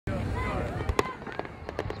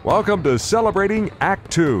Welcome to Celebrating Act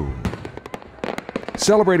 2.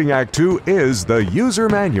 Celebrating Act 2 is the user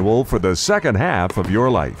manual for the second half of your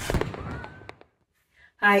life.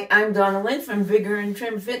 Hi, I'm Donnalynn from Vigor and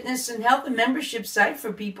Trim Fitness and Health, a membership site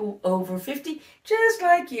for people over 50, just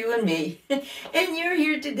like you and me. And you're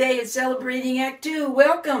here today at Celebrating Act 2.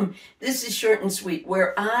 Welcome. This is short and sweet,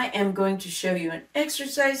 where I am going to show you an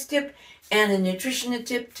exercise tip and a nutrition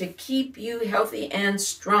tip to keep you healthy and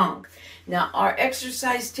strong. Now, our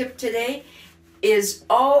exercise tip today is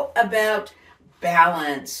all about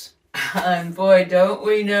balance. And boy, don't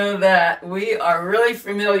we know that. We are really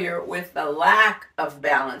familiar with the lack of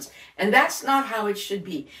balance. And that's not how it should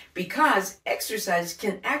be, because exercise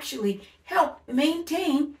can actually help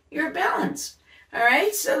maintain your balance. All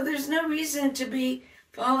right, so there's no reason to be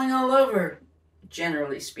falling all over,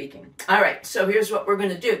 generally speaking. All right, so here's what we're going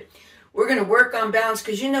to do. We're going to work on balance,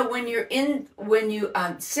 because you know when you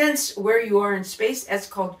sense where you are in space, that's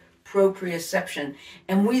called proprioception,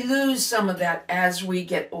 and we lose some of that as we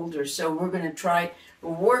get older. So we're going to try to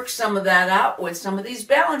work some of that out with some of these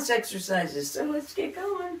balance exercises. So let's get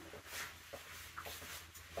going.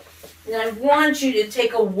 And I want you to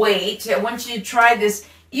take a weight. I want you to try this.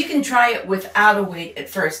 You can try it without a weight at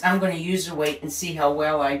first. I'm going to use a weight and see how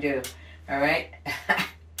well I do. All right.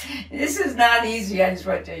 This is not easy, I just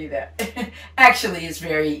want to tell you that. Actually, it's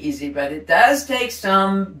very easy, but it does take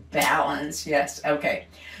some balance. Yes, okay.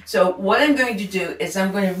 So what I'm going to do is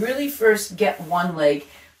I'm going to really first get one leg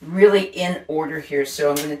really in order here. So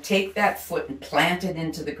I'm going to take that foot and plant it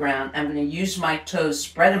into the ground. I'm going to use my toes,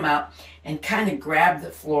 spread them out, and kind of grab the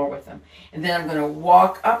floor with them. And then I'm going to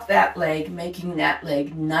walk up that leg, making that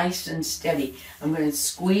leg nice and steady. I'm going to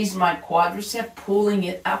squeeze my quadricep, pulling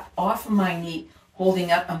it up off of my knee,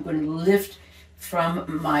 holding up. I'm going to lift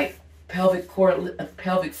from my pelvic floor,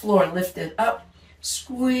 lift it up,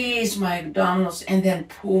 squeeze my abdominals, and then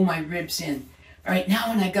pull my ribs in. All right, now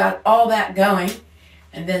when I got all that going,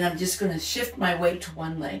 and then I'm just going to shift my weight to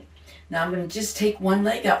one leg. Now I'm going to just take one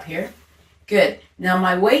leg up here. Good. Now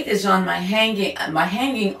my weight is on my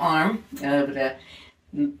hanging arm. The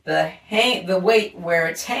weight where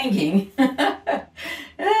it's hanging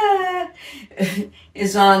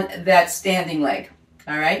is on that standing leg.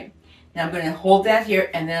 All right. Now I'm going to hold that here,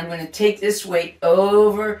 and then I'm going to take this weight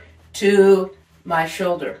over to my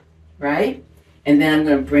shoulder, right? And then I'm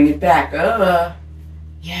going to bring it back.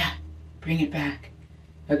 Yeah, bring it back.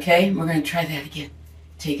 Okay, we're going to try that again.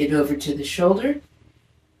 Take it over to the shoulder,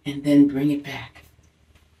 and then bring it back.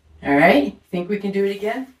 All right, think we can do it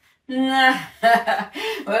again? Nah.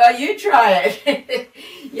 Well, you try it.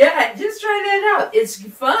 Yeah, just try that out. It's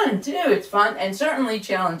fun, too. It's fun and certainly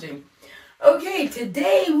challenging. Okay,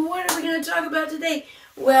 today, what are we going to talk about today?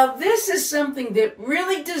 Well, this is something that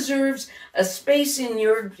really deserves a space in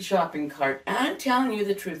your shopping cart. I'm telling you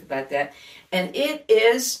the truth about that. And it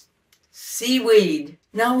is seaweed.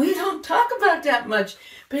 Now, we don't talk about that much,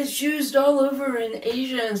 but it's used all over in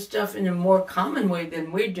Asia and stuff in a more common way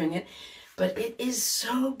than we're doing it. But it is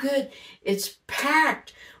so good. It's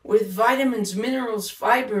packed with vitamins, minerals,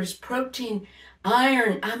 fibers, protein,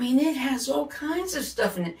 iron. I mean, it has all kinds of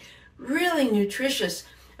stuff in it. Really nutritious.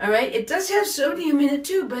 All right, it does have sodium in it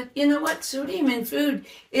too, but you know what? Sodium in food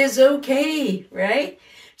is okay, right?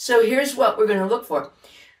 So here's what we're going to look for.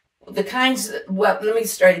 The kinds, well, let me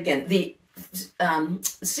start again. The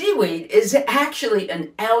seaweed is actually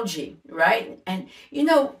an algae, right? And you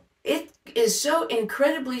know, it is so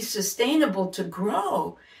incredibly sustainable to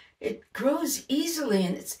grow. It grows easily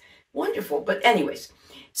and it's wonderful. But anyways,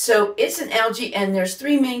 so it's an algae, and there's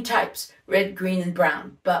three main types: red, green, and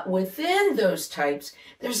brown. But within those types,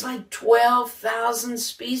 there's like 12,000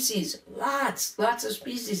 species. Lots of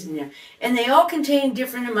species in there. And they all contain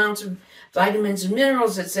different amounts of vitamins and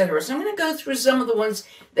minerals, etc. So I'm going to go through some of the ones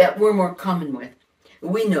that we're more common with.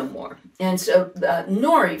 We know more. And so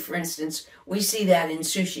nori, for instance, we see that in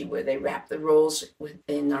sushi, where they wrap the rolls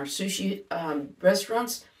in our sushi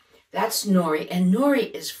restaurants. That's nori, and nori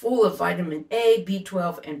is full of vitamin A,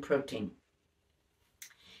 B12, and protein.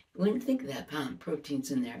 You wouldn't think of that, protein's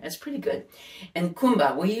in there. That's pretty good. And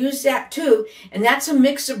kumba, we use that too, and that's a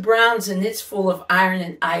mix of browns, and it's full of iron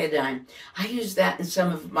and iodine. I use that in some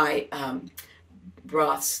of my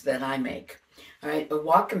broths that I make. All right,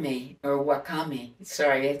 wakame,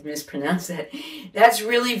 sorry, I mispronounced that. That's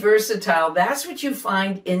really versatile. That's what you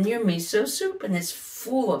find in your miso soup, and it's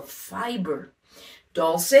full of fiber.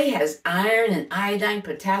 Dulce has iron and iodine,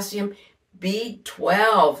 potassium,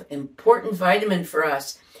 B12, important vitamin for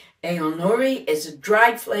us. Aonori is a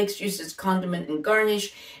dried flakes used as condiment and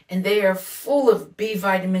garnish, and they are full of B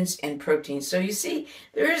vitamins and protein. So you see,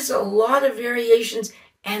 there is a lot of variations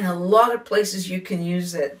and a lot of places you can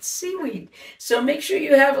use that seaweed. So make sure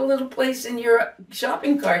you have a little place in your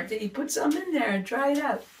shopping cart that you put some in there and try it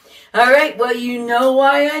out. All right, well, you know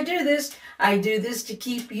why I do this. I do this to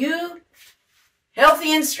keep you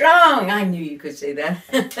healthy and strong. I knew you could say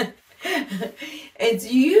that. And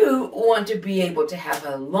you want to be able to have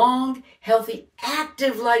a long, healthy,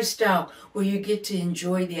 active lifestyle where you get to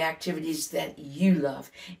enjoy the activities that you love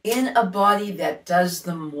in a body that does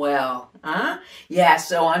them well. Huh? Yeah,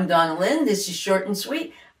 so I'm Donnalynn. This is Short and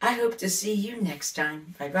Sweet. I hope to see you next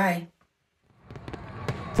time. Bye-bye.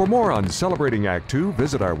 For more on Celebrating Act 2,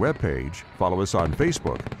 visit our webpage, follow us on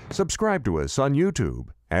Facebook, subscribe to us on YouTube,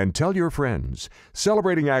 and tell your friends.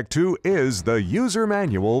 Celebrating Act 2 is the user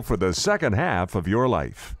manual for the second half of your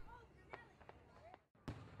life.